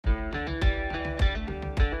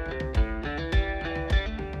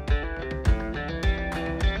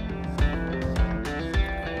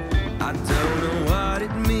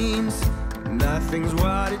Nothing's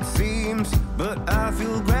what it seems, but I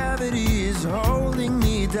feel gravity is holding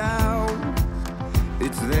me down.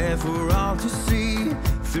 It's there for all to see,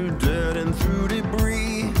 through dirt and through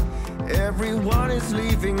debris. Everyone is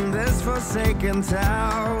leaving this forsaken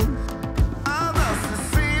town. I've lost the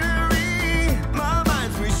scenery, my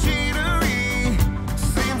mind's machinery.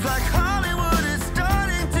 Seems like Hollywood is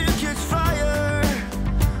starting to catch fire.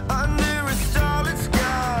 Under a starlit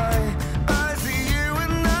sky, I see you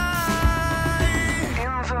and I.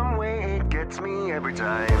 In some way it gets me every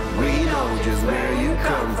time. We know just where you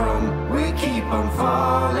come from, we keep on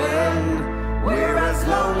falling. We're as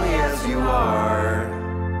lonely as you are.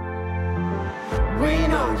 We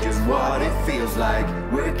know just what it feels like,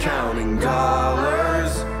 we're counting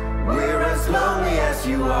dollars. We're as lonely as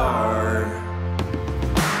you are.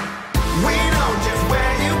 We know just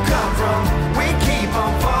where you come from, we keep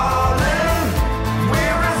on falling.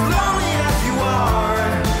 We're as lonely as you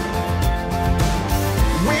are.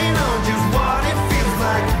 We know just what it feels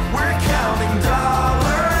like, we're counting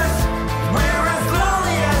dollars. We're as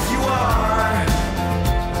lonely as you are.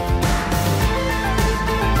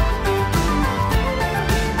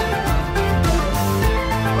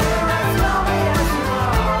 We're as lonely as you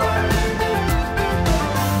are.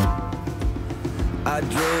 I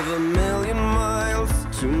drove 1,000,000 miles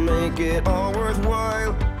to make it all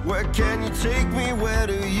worthwhile. Where can you take me? Where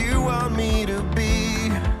do you want me to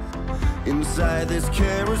be? Inside this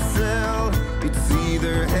carousel, it's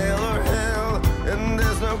either hell or hell, and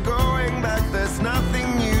there's no going back, there's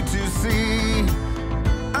nothing new to see.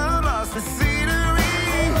 I lost the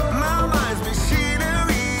scenery, my mind's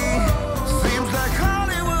machinery. Seems like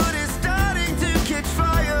Hollywood is starting to catch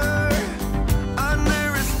fire.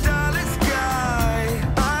 Under a starlit sky,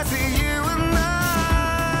 I see you and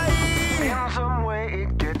I. In some way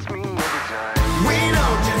it gets me every time. We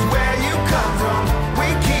know just where you come from, we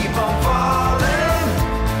keep on falling.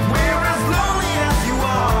 We're as lonely as you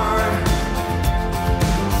are.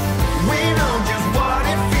 We know just what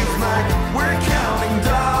it feels like, we're counting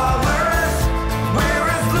dollars. We're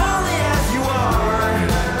as lonely as you are.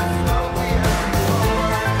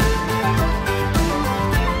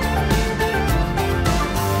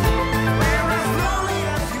 We're as lonely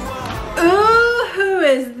as you are. Ooh, who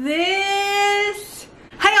is this?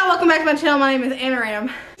 Hey y'all, welcome back to my channel. My name is Anaram.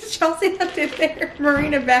 Did y'all see that dude there?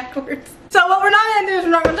 Merina backwards. So what we're not gonna do is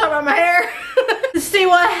we're not gonna talk about my hair. See,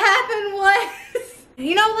 what happened was,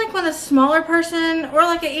 you know, like when a smaller person, or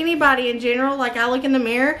like anybody in general, like I look in the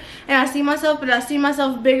mirror and I see myself, but I see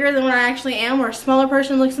myself bigger than what I actually am, or a smaller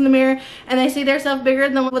person looks in the mirror and they see themselves bigger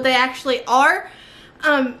than what they actually are.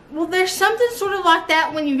 Well, there's something sort of like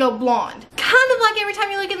that when you go blonde. Kind of like every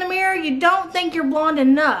time you look in the mirror, you don't think you're blonde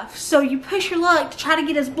enough, so you push your luck to try to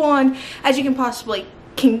get as blonde as you can possibly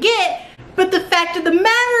get. But the fact of the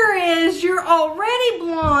matter is, you're already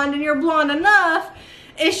blonde and you're blonde enough.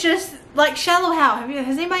 It's just like Shallow Hal.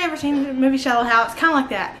 Has anybody ever seen the movie Shallow Hal? It's kind of like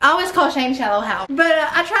that. I always call Shane Shallow Hal. But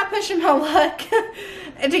I tried pushing my luck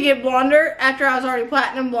to get blonder after I was already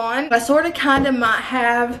platinum blonde. I sort of kind of might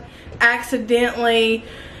have accidentally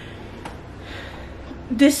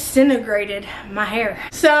disintegrated my hair.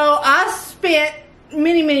 So I spent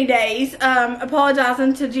many days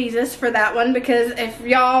apologizing to Jesus for that one, because if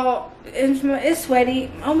y'all, it's sweaty.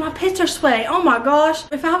 Oh, my pits are sweaty. Oh my gosh.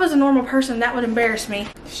 If I was a normal person, that would embarrass me.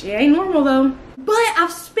 She ain't normal though. But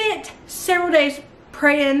I've spent several days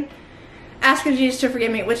praying, asking Jesus to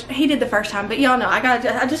forgive me, which he did the first time, but y'all know I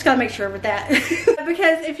just gotta make sure with that.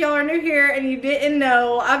 Because if y'all are new here and you didn't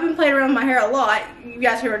know, I've been playing around with my hair a lot. You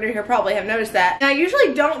guys who are new here probably have noticed that. And I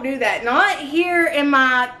usually don't do that, not here in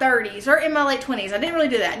my 30s or in my late 20s. I didn't really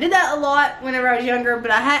do that. I did that a lot whenever I was younger, but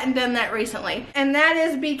I hadn't done that recently. And that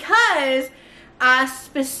is because I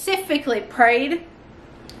specifically prayed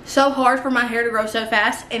so hard for my hair to grow so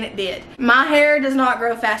fast, and it did. My hair does not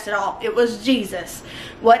grow fast at all. It was Jesus.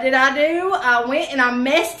 What did I do? I went and I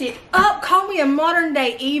messed it up. Call me a modern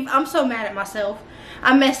day Eve. I'm so mad at myself.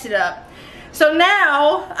 I messed it up. So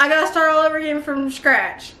now I gotta start all over again from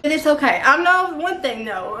scratch. And it's okay. I know one thing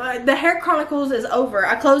though, the Hair Chronicles is over.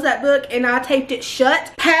 I closed that book and I taped it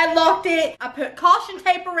shut, padlocked it. I put caution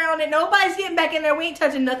tape around it. Nobody's getting back in there. We ain't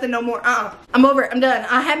touching nothing no more. I'm over it. I'm done.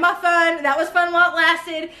 I had my fun. That was fun while it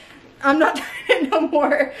lasted. I'm not doing it no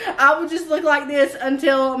more. I will just look like this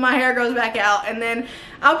until my hair goes back out, and then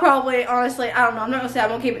I'll probably, honestly, I don't know. I'm not gonna say I'm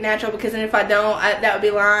gonna keep it natural, because then if I don't, that would be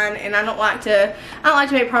lying, and I don't like to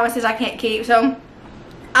make promises I can't keep. So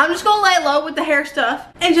I'm just gonna lay low with the hair stuff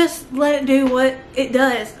and just let it do what it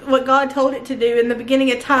does, what God told it to do in the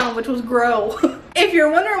beginning of time, which was grow. If you're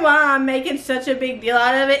wondering why I'm making such a big deal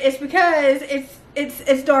out of it, it's because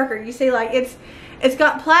it's darker. You see, like it's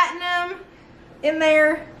got platinum in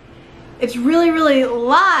there. It's really, really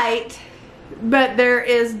light, but there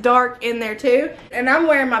is dark in there too. And I'm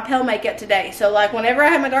wearing my pale makeup today. So like whenever I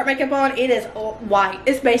have my dark makeup on, it is white.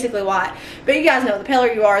 It's basically white. But you guys know, the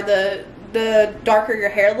paler you are, the darker your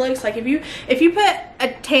hair looks. Like if you put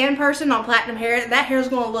a tan person on platinum hair, that hair is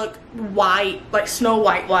going to look white, like Snow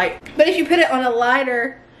White white. But if you put it on a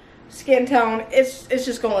lighter skin tone, it's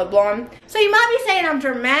just going to look blonde. So you might be saying I'm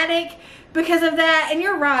dramatic because of that, and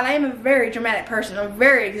you're right. I am a very dramatic person. I'm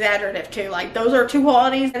very exaggerative too. Like those are two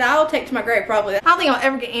qualities that I'll take to my grave probably. I don't think I'll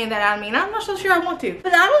ever get any of that out of me, and I'm not so sure I want to.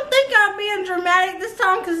 But I don't think I'm being dramatic this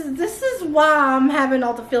time, because this is why I'm having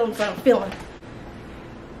all the feelings that I'm feeling.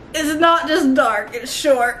 It's not just dark, it's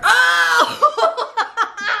short. Oh!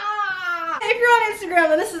 If you're on Instagram,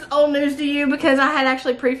 then this is old news to you, because I had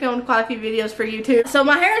actually pre-filmed quite a few videos for YouTube. So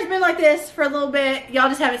my hair has been like this for a little bit. Y'all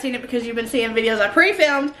just haven't seen it because you've been seeing videos I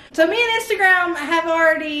pre-filmed. So me and Instagram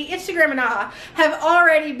and I have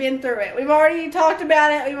already been through it. We've already talked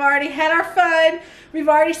about it. We've already had our fun. We've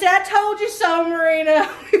already said, I told you so, Merina.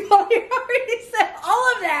 We've already said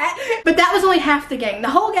all of that. But that was only half the gang. The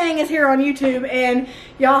whole gang is here on YouTube, and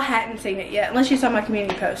y'all hadn't seen it yet, unless you saw my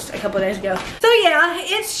community post a couple of days ago. So yeah,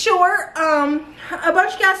 it's short. A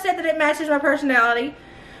bunch of guys said that it matches my personality,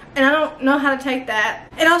 and I don't know how to take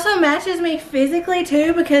that. It also matches me physically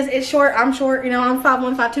too, because it's short. I'm short, you know, I'm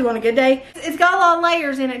 5'1", 5'2" on a good day. It's got a lot of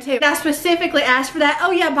layers in it too. And I specifically asked for that.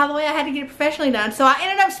 Oh yeah, by the way, I had to get it professionally done. So I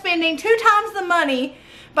ended up spending 2 times the money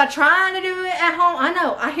by trying to do it at home. I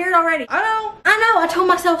know, I hear it already. I know, I told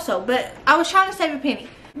myself so, but I was trying to save a penny,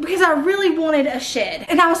 because I really wanted a shed.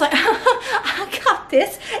 And I was like, I got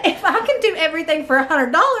this. If I can do everything for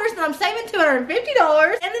 $100, then I'm saving $250, and then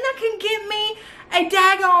I can get me a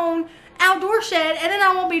daggone outdoor shed, and then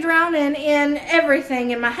I won't be drowning in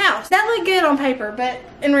everything in my house. That looked good on paper, but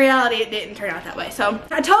in reality it didn't turn out that way. So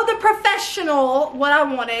I told the professional what I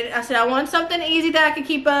wanted. I said I wanted something easy that I could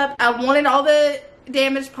keep up. I wanted all the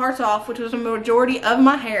damaged parts off, which was a majority of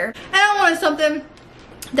my hair, and I wanted something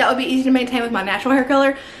that would be easy to maintain with my natural hair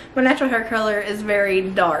color. My natural hair color is very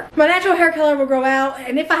dark. My natural hair color will grow out,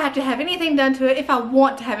 and if I have to have anything done to it, if I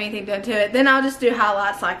want to have anything done to it, then I'll just do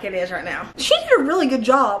highlights like it is right now. She did a really good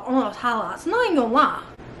job on those highlights, I'm not even gonna lie.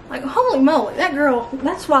 Like, holy moly, that girl,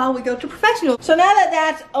 that's why we go to professionals. So now that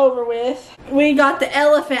that's over with, we got the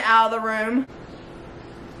elephant out of the room.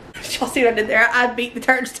 Y'all see what I did there? I beat the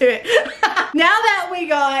turds to it. Now that we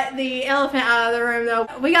got the elephant out of the room though,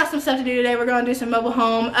 we got some stuff to do today. We're gonna do some mobile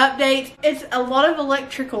home updates. It's a lot of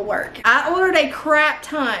electrical work. I ordered a crap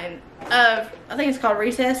ton of, I think it's called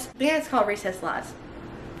recess. Yeah, it's called recess lights.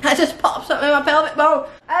 I just popped something in my pelvic bone.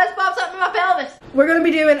 I just popped something in my pelvis. We're gonna be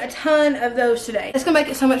doing a ton of those today. It's gonna make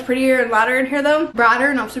it so much prettier and lighter in here though. Brighter,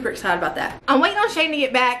 and I'm super excited about that. I'm waiting on Shane to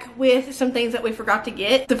get back with some things that we forgot to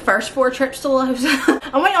get. The first 4 trips to Lowe's.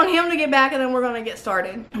 I'm waiting on him to get back, and then we're gonna get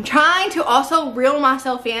started. I'm trying to also reel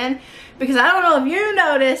myself in, because I don't know if you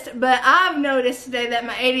noticed, but I've noticed today that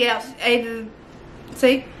my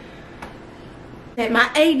my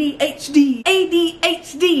ADHD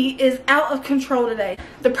is out of control today.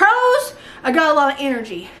 The pros, I got a lot of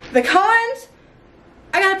energy. The cons,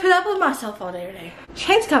 I gotta put up with myself all day today.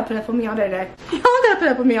 Shane's gotta put up with me all day today. Y'all gotta put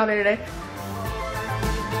up with me all day today.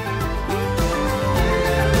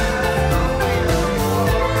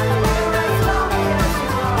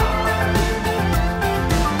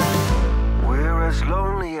 We're as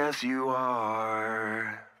lonely as you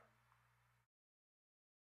are.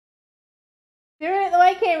 Doing it the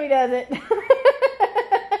way Cammy does it.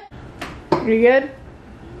 You good?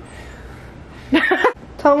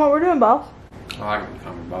 Tell them what we're doing, boss. I like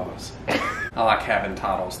becoming boss. I like having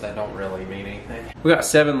titles that don't really mean anything. We got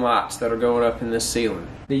 7 lights that are going up in this ceiling.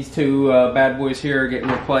 These 2 bad boys here are getting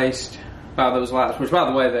replaced by those lights, which by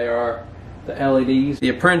the way they are the LEDs. The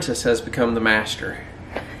apprentice has become the master.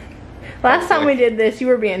 Last time we did this, you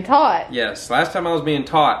were being taught. Yes, last time I was being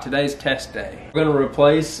taught. Today's test day. We're going to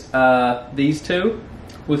replace these 2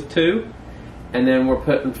 with 2, and then we're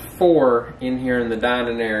putting 4 in here in the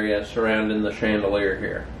dining area surrounding the chandelier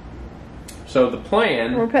here. So the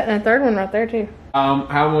plan... We're putting a 3rd one right there too. How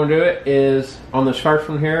I'm going to do it is, on this first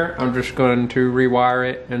one here, I'm just going to rewire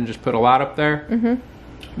it and just put a light up there.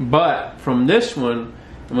 But from this one,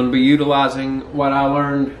 I'm going to be utilizing what I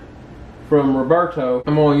learned from Roberto.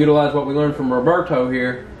 I'm going to utilize what we learned from Roberto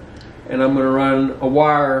here, and I'm going to run a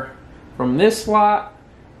wire from this light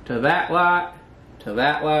to that light to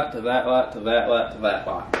that light to that light to that light to that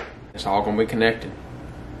light. It's all going to be connected.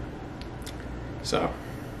 So,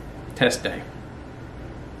 test day.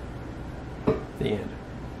 The end.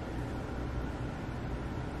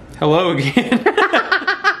 Hello again.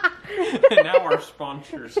 And now our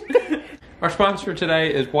sponsors. Our sponsor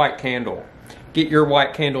today is White Candle. Get your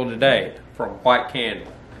White Candle today from White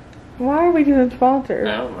Candle. Why are we doing sponsors?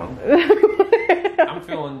 I don't know. I'm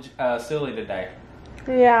feeling silly today.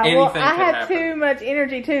 Yeah, Anything well, I could had happen. too much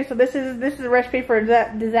energy too, so this is a recipe for a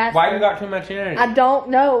disaster. Why you got too much energy? I don't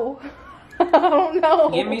know. I don't know.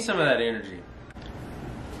 Give me some of that energy.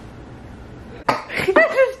 I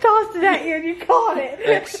just tossed it at you and you caught it.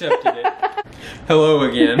 Accepted it. Hello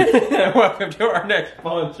again. Welcome to our next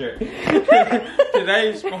sponsor.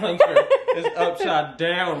 Today's sponsor is Upside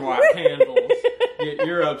Down White Candles. Get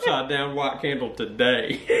your Upside Down White Candle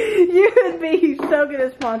today. You would be so good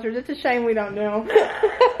at sponsors. It's a shame we don't do them.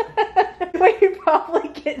 We could probably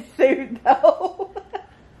get sued though.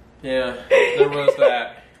 Yeah, there was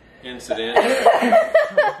that incident.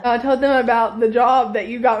 I told them about the job that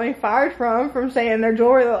you got me fired from saying their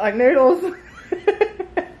jewelry looked like noodles.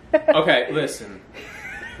 Okay, listen.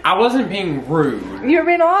 I wasn't being rude. You're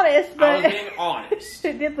being honest, but I was being honest.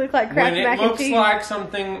 it did look like Kraft When mac it and looks cheese. like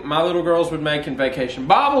something my little girls would make in Vacation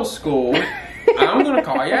Bible School, I'm gonna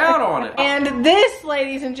call you out on it. And this,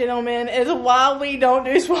 ladies and gentlemen, is why we don't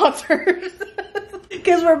do sponsors.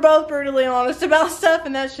 Because we're both brutally honest about stuff,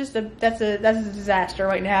 and that's just that's a disaster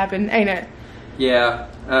waiting to happen, ain't it? Yeah,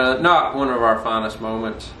 not one of our finest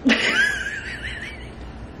moments.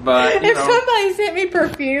 But, you If know, somebody sent me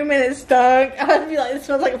perfume and it stunk, I'd be like, it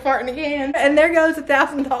smells like a fart in a can. And there goes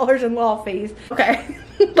 $1,000 in law fees. Okay,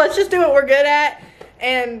 let's just do what we're good at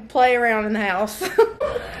and play around in the house.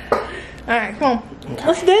 Alright, come on.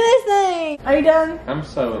 Let's do this thing. Are you done? I'm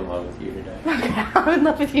so in love with you today. Okay, I'm in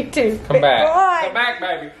love with you too. Come back. Boy. Come back,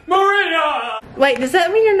 baby. Marina! Wait, does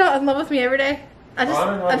that mean you're not in love with me every day? I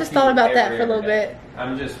just thought about that for a little bit.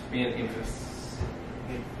 I'm just being emphasis.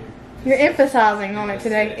 You're emphasizing on it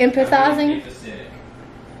today. Empathizing?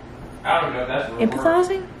 I don't know, that's real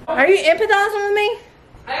Empathizing? Are you empathizing with me?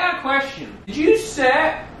 I got a question. Did you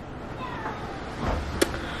set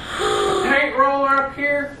the paint roller up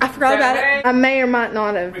here? I forgot about that it. I may or might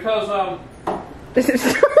not have. Because, This is...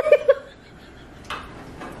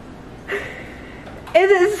 It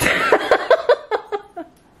is...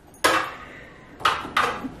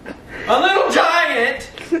 a little giant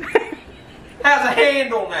has a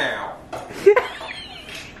handle now.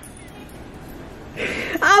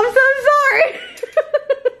 I'm so sorry.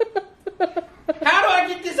 How do I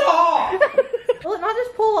get this off? Will it not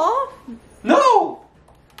just pull off? No!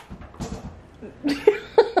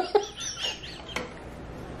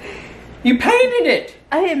 You painted it!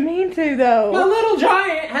 I didn't mean to though. The little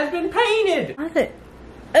giant has been painted! What's it?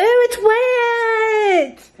 Oh, it's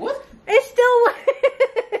wet! What? It's still wet!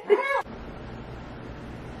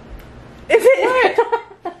 Is it?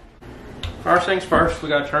 First things first, we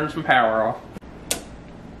gotta turn some power off.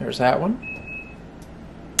 There's that one.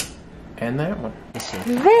 And that one.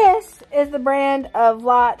 This is the brand of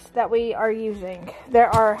lights that we are using. There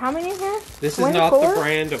are how many in here? This 24? is not the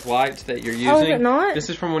brand of lights that you're using. Oh, is it not? This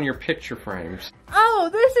is from one of your picture frames. Oh,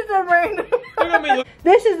 this is the brand. Look at me, look.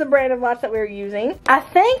 This is the brand of lights that we're using. I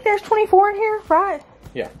think there's 24 in here, right?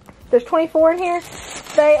 Yeah. There's 24 in here.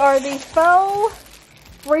 They are the faux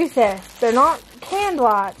recess. They're not canned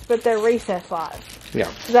lights, but they're recess lights.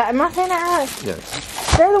 Yeah. Am I saying that right?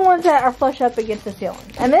 Yes. They're the ones that are flush up against the ceiling.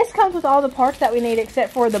 And this comes with all the parts that we need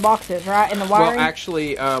except for the boxes, right? And the wiring. Well,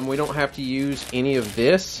 actually, we don't have to use any of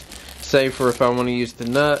this, save for if I want to use the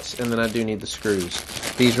nuts, and then I do need the screws.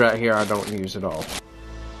 These right here I don't use at all.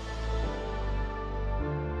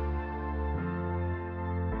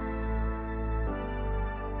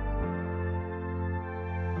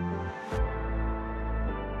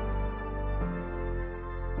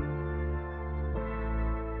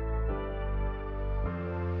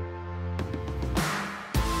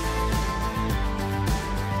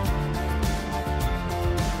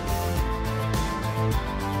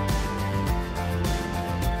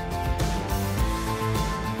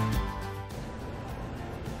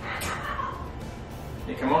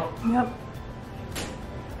 Hey, come on. Yep.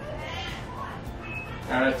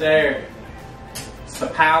 Right there. It's the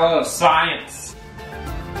power of science.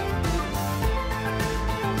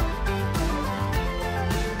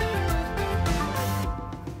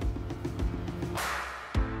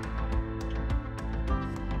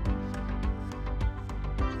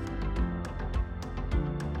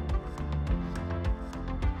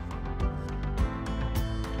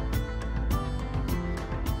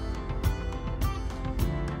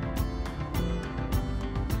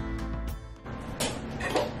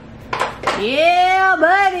 Yeah,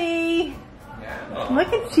 buddy. Look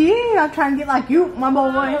at you. I'm trying to get like you, my boy.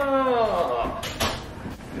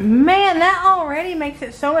 Man, that already makes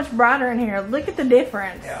it so much brighter in here. Look at the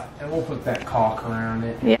difference. Yeah, and we'll put that caulk around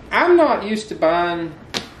it. Yeah. I'm not used to buying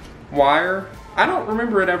wire. I don't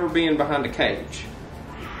remember it ever being behind a cage.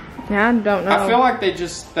 Yeah, I don't know. I feel like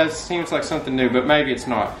that seems like something new, but maybe it's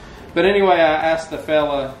not. But anyway, I asked the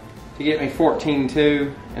fella to get me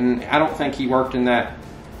 14.2, and I don't think he worked in that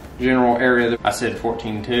general area. I said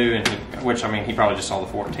 14.2, and which, I mean, he probably just saw the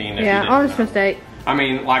 14. Yeah, honest mistake. I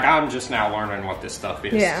mean, like, I'm just now learning what this stuff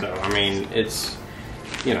is. Yeah. So, I mean, it's,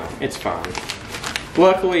 you know, it's fine.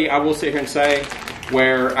 Luckily, I will sit here and say,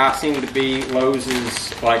 where I seem to be Lowe's'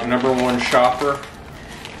 like #1 shopper,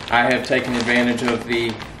 I have taken advantage of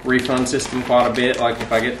the refund system quite a bit, like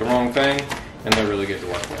if I get the wrong thing, and they're really good to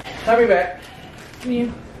work with. I'll be back.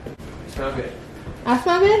 You. Smell good. I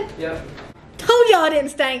smell good? Yep. Told y'all I didn't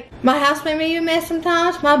stink. My house may be a mess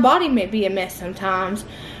sometimes. My body may be a mess sometimes.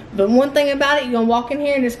 But one thing about it, you're going to walk in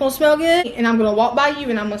here and it's going to smell good. And I'm going to walk by you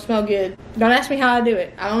and I'm going to smell good. Don't ask me how I do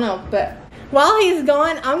it. I don't know. But while he's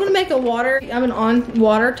gone, I'm going to make a water. I've been on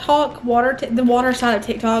Water Talk. The water side of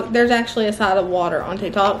TikTok. There's actually a side of water on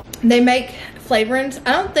TikTok. They make flavorings.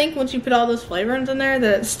 I don't think once you put all those flavorings in there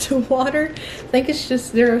that it's still water. I think it's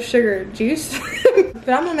just 0 sugar juice. But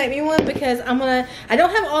I'm gonna make me one because I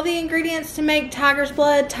don't have all the ingredients to make Tiger's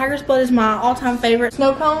Blood. Tiger's Blood is my all-time favorite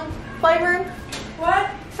snow cone flavoring. What?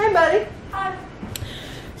 Hey buddy. Hi.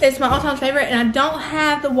 It's my all-time favorite, and I don't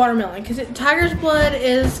have the watermelon because Tiger's Blood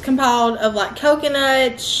is compiled of like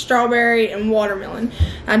coconut, strawberry, and watermelon.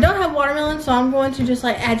 I don't have watermelon, so I'm going to just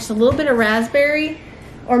like add just a little bit of raspberry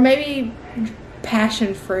or maybe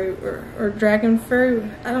passion fruit or dragon fruit.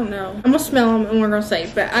 I don't know. I'm gonna smell them and we're gonna see,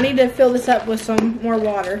 but I need to fill this up with some more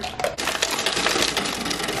water.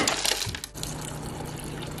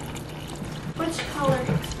 Which color?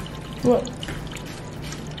 What?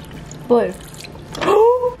 Blue. Is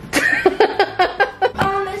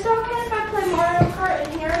it okay if I play Mario Kart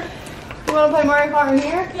in here? You wanna play Mario Kart in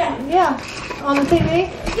here? Yeah. Yeah. On the TV?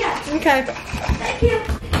 Yeah. Okay. Thank you.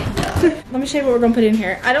 Let me show you what we're gonna put in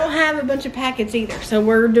here. I don't have a bunch of packets either, so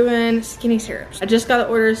we're doing skinny syrups. I just got to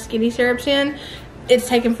order skinny syrups in. It's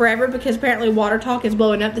taken forever because apparently Water Talk is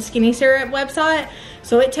blowing up the skinny syrup website.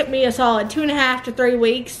 So it took me a solid 2.5 to 3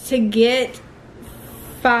 weeks to get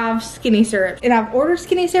 5 skinny syrups. And I've ordered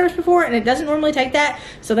skinny syrups before and it doesn't normally take that.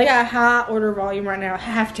 So they got a high order volume right now.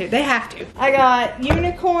 They have to. I got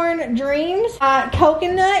Unicorn Dreams,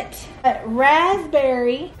 coconut,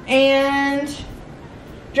 raspberry, and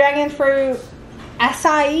dragon fruit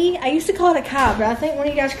acai. I used to call it acai, but I think one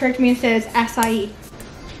of you guys corrected me and says acai.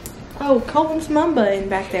 Oh, Colton's mumba in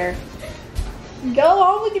back there. Go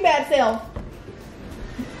on with your bad self.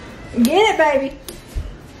 Get it, baby.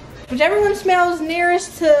 Whichever one smells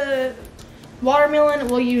nearest to watermelon,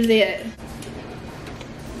 we'll use it.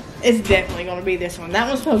 It's definitely going to be this one. That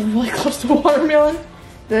one smells really close to watermelon.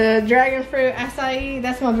 The dragon fruit acai,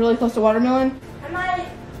 that smells really close to watermelon.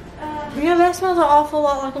 Yeah, that smells an awful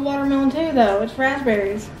lot like a watermelon too, though. It's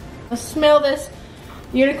raspberries. Let's smell this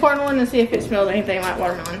unicorn one and see if it smells anything like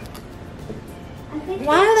watermelon.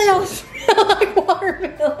 Why do they all smell like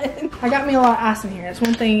watermelon? I got me a lot of ice in here. That's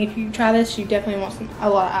one thing. If you try this, you definitely want a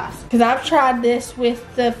lot of ice. Because I've tried this with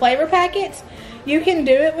the flavor packets. You can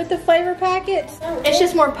do it with the flavor packets. It's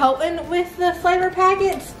just more potent with the flavor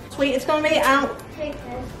packets. Sweet it's gonna be. I don't.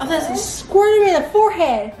 Oh, that's squirting me in the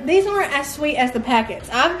forehead. These aren't as sweet as the packets.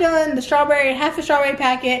 I've done the strawberry, half the strawberry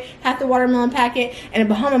packet, half the watermelon packet, and a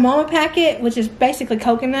Bahama Mama packet, which is basically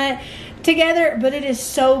coconut together, but it is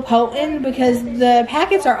so potent because the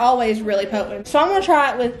packets are always really potent. So I'm gonna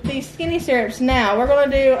try it with these skinny syrups now. We're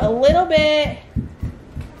gonna do a little bit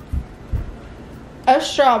of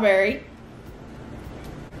strawberry.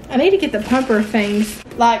 I need to get the pumper things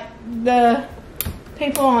like the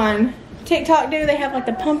people on TikTok do. They have like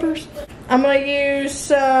the pumpers. I'm gonna use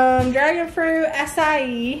some dragon fruit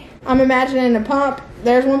acai. I'm imagining a pump.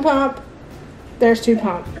 There's one pump. There's 2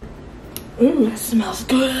 pumps. Ooh, that smells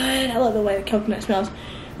good. I love the way the coconut smells.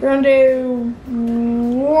 We're gonna do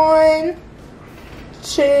 1,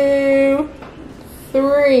 2,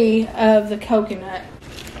 3 of the coconut.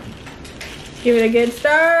 Give it a good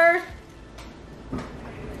stir.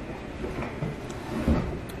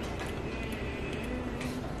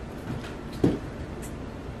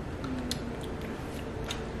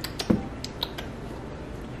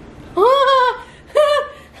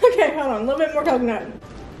 Okay, hold on. A little bit more coconut.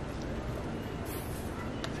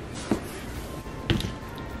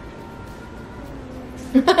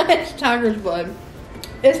 It's Tiger's Blood.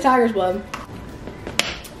 It's Tiger's Blood.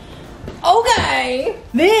 Okay.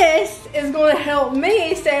 This is going to help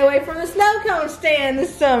me stay away from the snow cone stand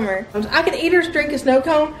this summer. I could eat or drink a snow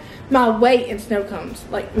cone. My weight in snow cones,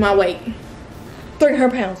 like my weight,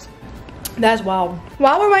 300 pounds. That's wild.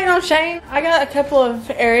 While we're waiting on Shane, I got a couple of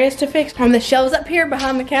areas to fix on the shelves up here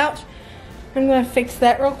behind the couch. I'm gonna fix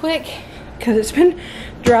that real quick because it's been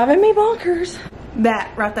driving me bonkers.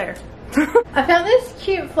 That right there. I found this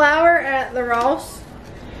cute flower at the Ross,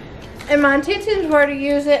 and my intentions were to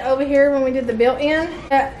use it over here when we did the built-in.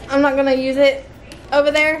 I'm not gonna use it over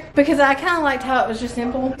there because I kind of liked how it was just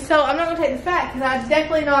simple. So I'm not gonna take this back because I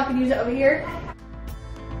definitely know I could use it over here.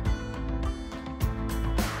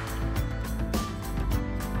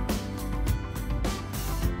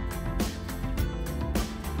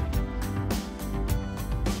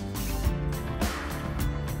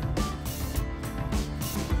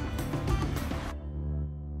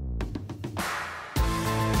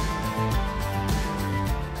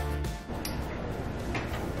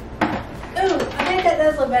 That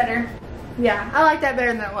does look better. Yeah, I like that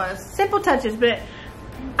better than it was. Simple touches, but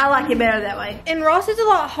I like it better that way. In Ross, it's a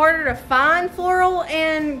lot harder to find floral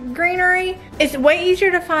and greenery. It's way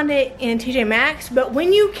easier to find it in TJ Maxx, but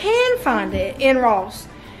when you can find it in Ross,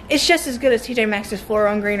 it's just as good as TJ Maxx's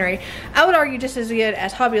floral and greenery. I would argue just as good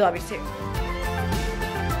as Hobby Lobby's too.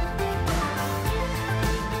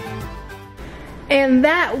 And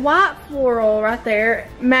that white floral right there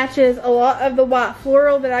matches a lot of the white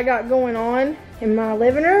floral that I got going on in my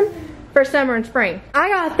living room for summer and spring. I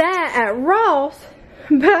got that at Ross,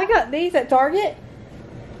 but I got these at Target,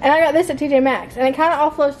 and I got this at TJ Maxx, and it kind of all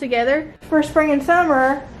flows together. For spring and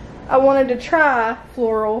summer, I wanted to try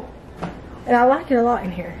floral, and I like it a lot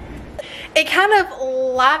in here. It kind of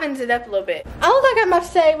livens it up a little bit. I don't think I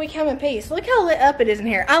must say we come in peace. Look how lit up it is in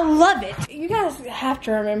here. I love it. You guys have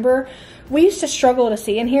to remember, we used to struggle to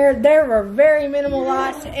see in here. There were very minimal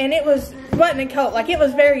lights, and it wasn't a coat. Like, it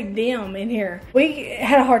was very dim in here. We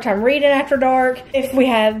had a hard time reading after dark. If we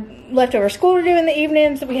had leftover school to do in the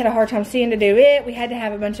evenings, we had a hard time seeing to do it. We had to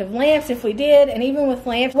have a bunch of lamps if we did, and even with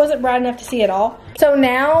lamps, it wasn't bright enough to see at all. So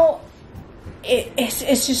now, it's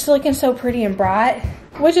just looking so pretty and bright,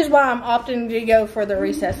 which is why I'm opting to go for the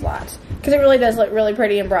recessed lights, because it really does look really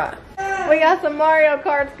pretty and bright. We got some Mario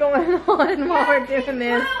Karts going on while we're doing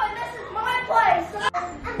this. I'm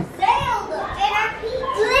Zelda, and I'm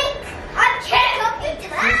Link. I'm Cat.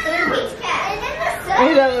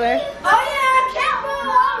 He's over there. Oh yeah, Cat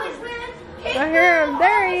will always win. I hear him.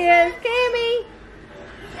 There he is, Cammy.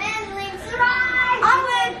 And Link's right. I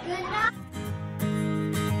win. Good night.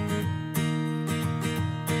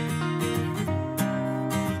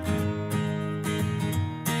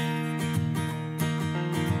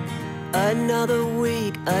 Another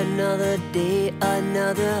week, another day,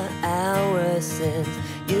 another hour since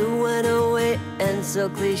you went away, and so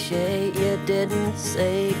cliche you didn't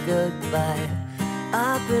say goodbye.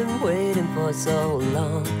 I've been waiting for so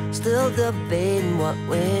long, still debating what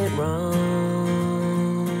went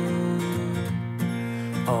wrong.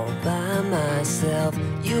 All by myself,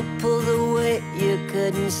 you pulled away, you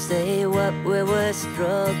couldn't say what we were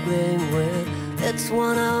struggling with. It's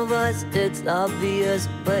one of us, it's obvious,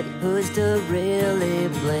 but who's to really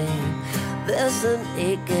blame? There's an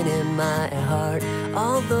aching in my heart,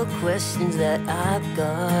 all the questions that I've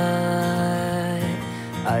got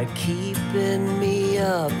are keeping me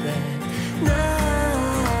up at night.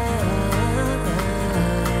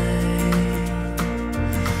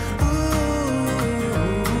 Ooh.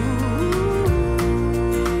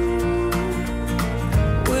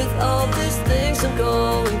 With all these things I'm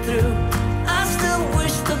going through,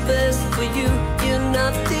 best for you. You're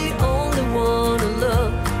not the only one to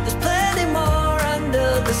love. There's plenty more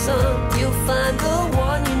under the sun. You'll find the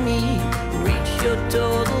one you need. Reach your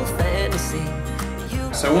total fantasy.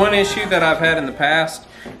 So one issue that I've had in the past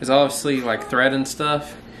is obviously like threading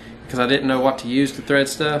stuff, because I didn't know what to use to thread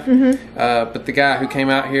stuff. But the guy who came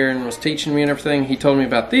out here and was teaching me and everything, he told me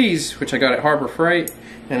about these, which I got at Harbor Freight,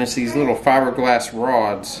 and it's these little fiberglass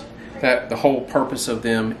rods that the whole purpose of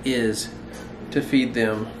them is to feed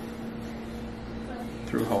them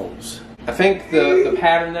through holes. I think the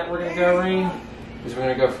pattern that we're gonna go, Reem, is we're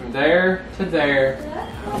gonna go from there to there,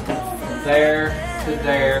 from there to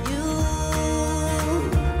there.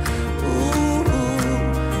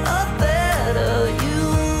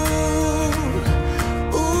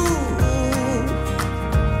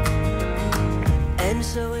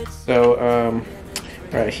 So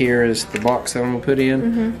right here is the box that I'm gonna put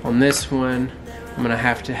in. On this one, I'm gonna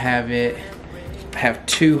have to have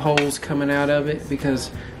two holes coming out of it,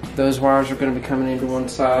 because those wires are going to be coming into one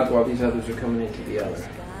side while these others are coming into the other.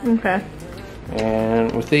 Okay.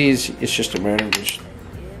 And with these, it's just a matter of just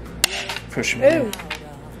pushing them in.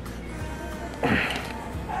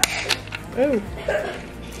 Ooh.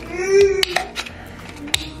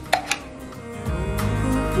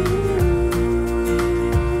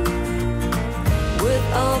 With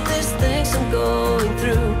all these things I'm going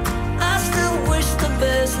through, I still wish the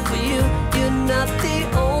best for you. You're not the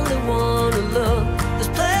only one to love. There's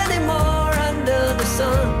plenty more under the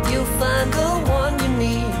sun. You'll find the one you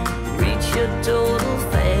need. Reach your total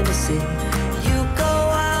fantasy. You go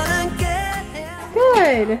out and get him.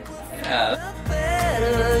 Good. Yeah. The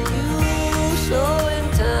better you. So in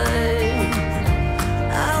time,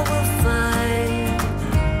 I will find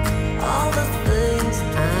all the things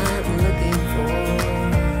I'm looking for.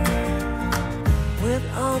 With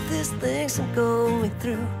all these things I'm going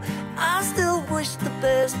through, I still wish the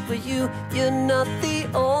best for you. You're not the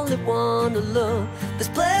only one to love. There's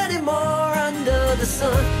plenty more under the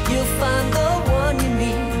sun. You'll find the one you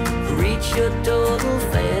need. Reach your total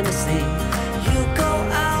fantasy. You go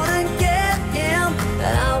out and get him,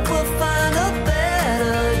 and I will find a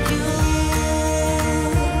better you.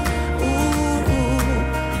 Ooh,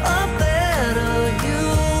 a better you.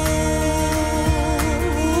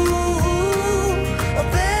 A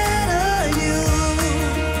better you.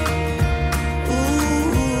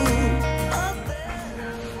 Ooh, a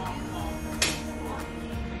better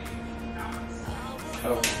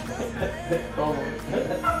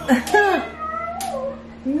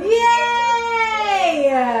Yay!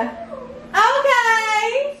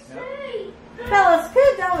 Okay. Fellas,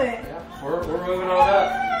 good, don't it? Yeah, we're moving on up.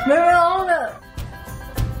 Moving on up.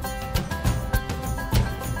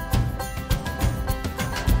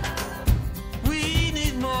 We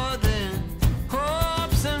need more than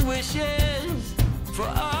hopes and wishes for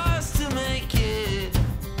us to make it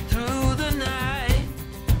through the night.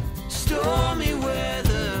 Stormy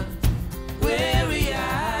weather, weary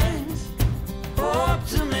eyes, hope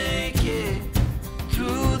to make it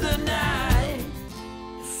through the night.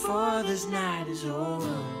 Before this night is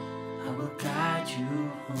over, I will guide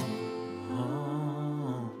you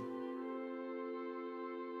home.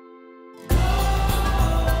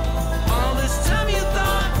 All this time you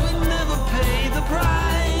thought we'd never pay the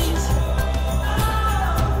price.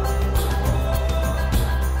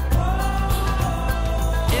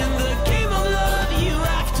 In the game of love, you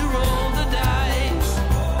have to roll the dice.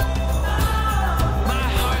 My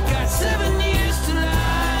heart got 7 years to life.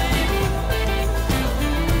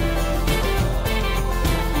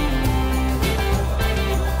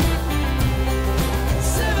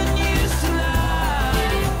 7 years to life.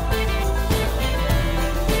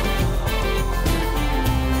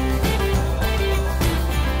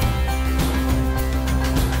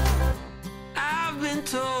 I've been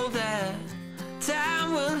told that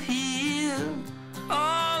time will heal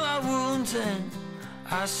all our wounds and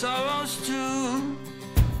our sorrows too.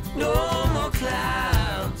 No more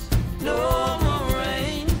clouds, no more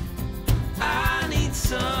rain. I need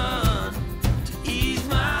sun to ease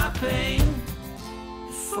my pain.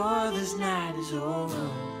 Before this night is over,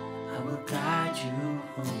 I will guide you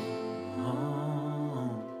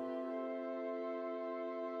home.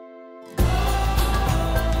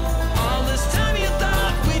 All this time you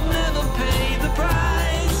thought we'd never pay the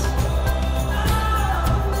price.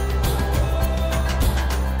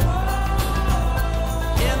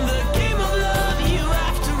 In the game of love, you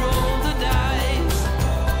have to roll the dice.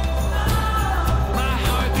 My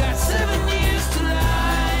heart got 7 years to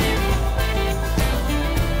life.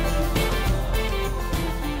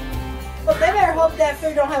 Well, they better hope that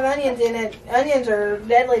food don't have onions in it. Onions are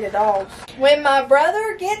deadly to dogs. When my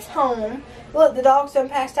brother gets home, look, the dog's done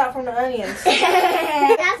passed out from the onions.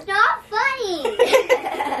 That's not funny.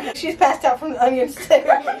 She's passed out from the onions too.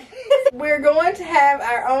 We're going to have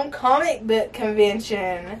our own comic book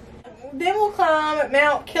convention. Then we'll climb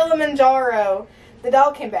Mount Kilimanjaro. The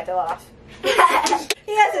dog came back to life. He has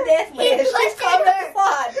a death wish. She's climbing up the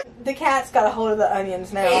slide. The cat's got a hold of the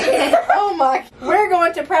onions now. Oh my. We're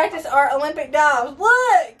going to practice our Olympic dives.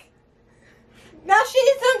 Look! Now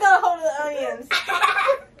she's done got a hold of the onions.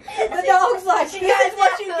 The dog's like, that's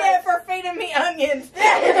what you get for feeding me onions. He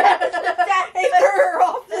threw her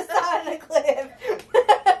off the side of the cliff.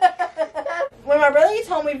 When my brother gets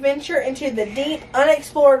home, we venture into the deep,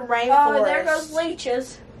 unexplored rainforest. Oh, there goes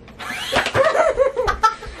leeches.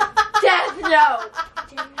 Death note.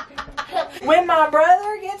 When my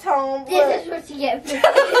brother gets home, This is what you get for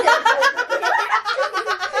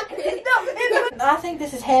I think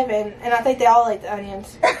this is heaven, and I think they all ate the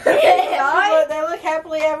onions. They look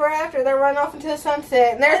happily ever after. They're running off into the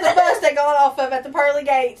sunset, and there's the bus they got off of at the pearly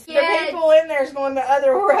gates. Yes. The people in there is going the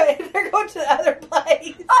other way. They're going to the other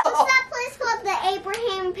place. What's that place called? The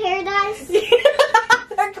Abraham Paradise?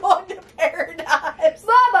 They're going to paradise.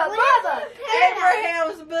 Baba. They're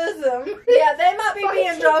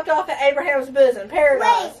dropped off at Abraham's bosom,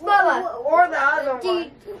 paradise. Wait, Mama. Or the other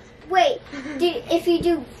one. If you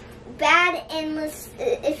do bad and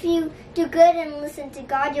if you do good and listen to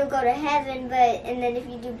God, you'll go to heaven. And then if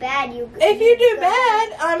you do bad, if you do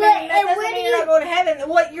bad, I mean, that doesn't mean you're not going to heaven.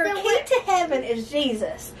 What your key to heaven is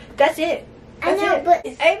Jesus. That's it. That's it. But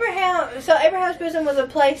Abraham's bosom was a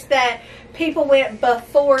place that people went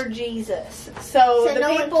before Jesus. So the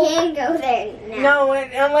no people one can go there now. No,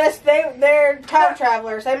 unless they're time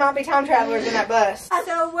travelers. They might be time travelers in that bus.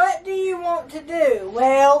 So what do you want to do?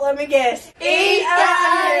 Well, let me guess. Eat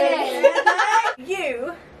onions.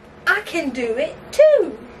 I can do it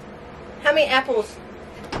too. How many apples?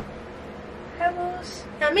 Apples.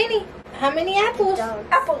 How many? How many apples?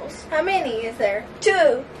 Apples. How many is there? 2.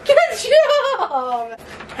 Good job!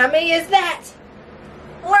 How many is that?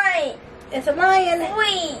 1. It's a lion.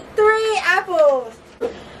 3 apples.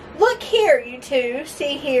 Look here, you two.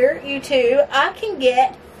 See here, you two. I can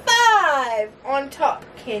get 5 on top.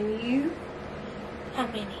 Can you? How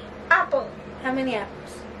many? Apple. How many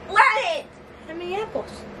apples? 1. How many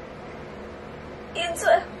apples? It's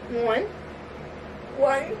 1.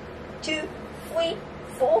 1, 2, 3,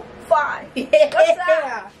 4, 5. Yeah. What's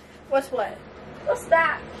that? What's what? What's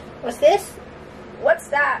that? What's this? What's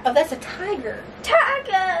that? Oh, that's a tiger.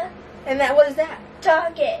 Tiger. And what is that?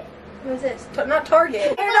 Target. What is this? Not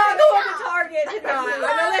Target. You're not going to Target tonight.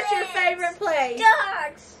 I know that's your favorite place.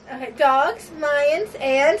 Dogs. Okay, dogs, lions,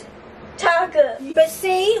 and Tiger. But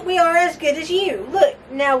see, we are as good as you. Look,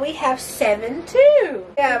 now we have 7 too.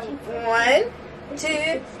 We have 1,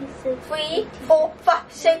 2, 3, 4,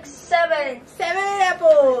 5, 6, 7. 7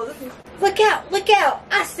 apples. Look out, look out.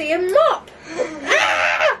 I see a mop.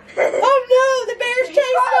 Ah! Oh no, the bear's chasing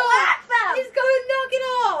off. He's going to knock it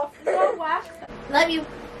off. Love you.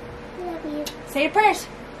 Love you. Say your prayers.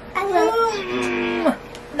 I love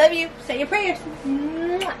you. Love you. Say your prayers.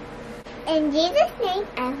 In Jesus' name,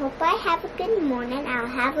 I hope I have a good morning. I'll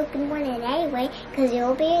have a good morning anyway, because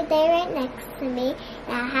you'll be there right next to me.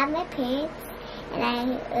 And I'll have my parents.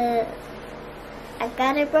 And I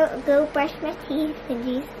gotta go brush my teeth in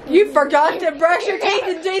Jesus' name. You forgot to brush your teeth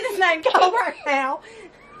in Jesus' name. Go right now.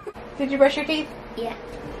 Did you brush your teeth? Yeah.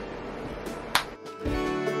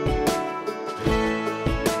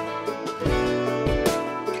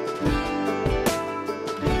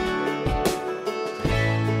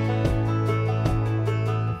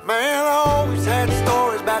 Man, I always had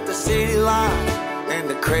stories about the city life and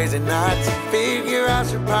the crazy nights. Figure I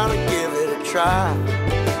should probably give it a try.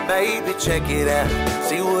 Maybe check it out,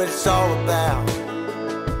 see what it's all about.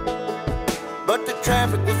 But the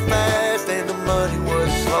traffic was fast and the money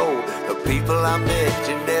was slow. The people I met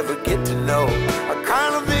you never get to know. I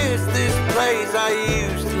kinda miss this place I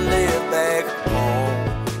used to live back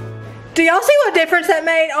home. Do y'all see what difference that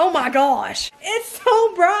made? Oh my gosh. It's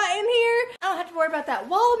so bright in here. I don't have to worry about that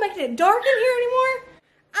wall making it dark in here anymore.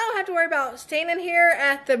 I don't have to worry about standing here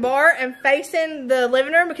at the bar and facing the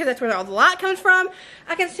living room because that's where all the light comes from.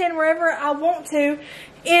 I can stand wherever I want to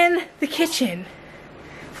in the kitchen.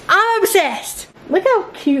 I'm obsessed. Look how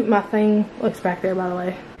cute my thing looks back there, by the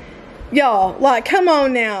way. Y'all, like, come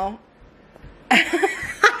on now.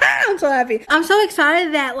 I'm so happy. I'm so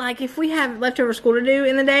excited that, like, if we have leftover school to do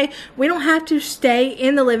in the day, we don't have to stay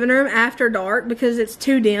in the living room after dark because it's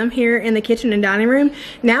too dim here in the kitchen and dining room.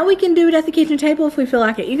 Now we can do it at the kitchen table if we feel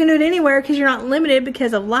like it. You can do it anywhere because you're not limited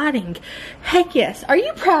because of lighting. Heck yes. Are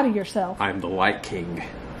you proud of yourself? I'm the light king.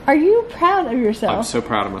 Are you proud of yourself? I'm so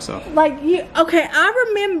proud of myself. Like, you, okay, I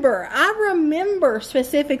remember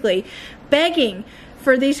specifically begging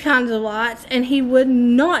for these kinds of lights, and he would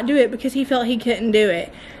not do it because he felt he couldn't do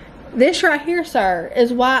it. This right here, sir,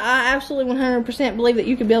 is why I absolutely 100% believe that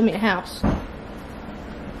you could build me a house.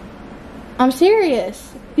 I'm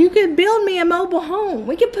serious. You could build me a mobile home.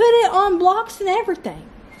 We could put it on blocks and everything.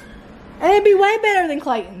 And it'd be way better than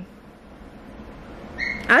Clayton.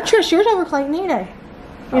 I trust yours over Clayton any day.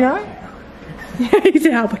 You know? He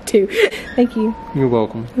said I would too. Thank you. You're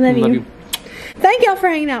welcome. Love you. Thank y'all for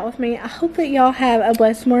hanging out with me. I hope that y'all have a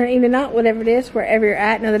blessed morning, evening, night, whatever it is, wherever you're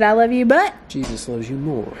at. Know that I love you, but Jesus loves you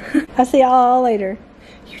more. I'll see y'all later.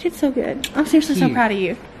 You did so good. I'm seriously so proud of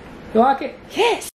you. You like it? Yes.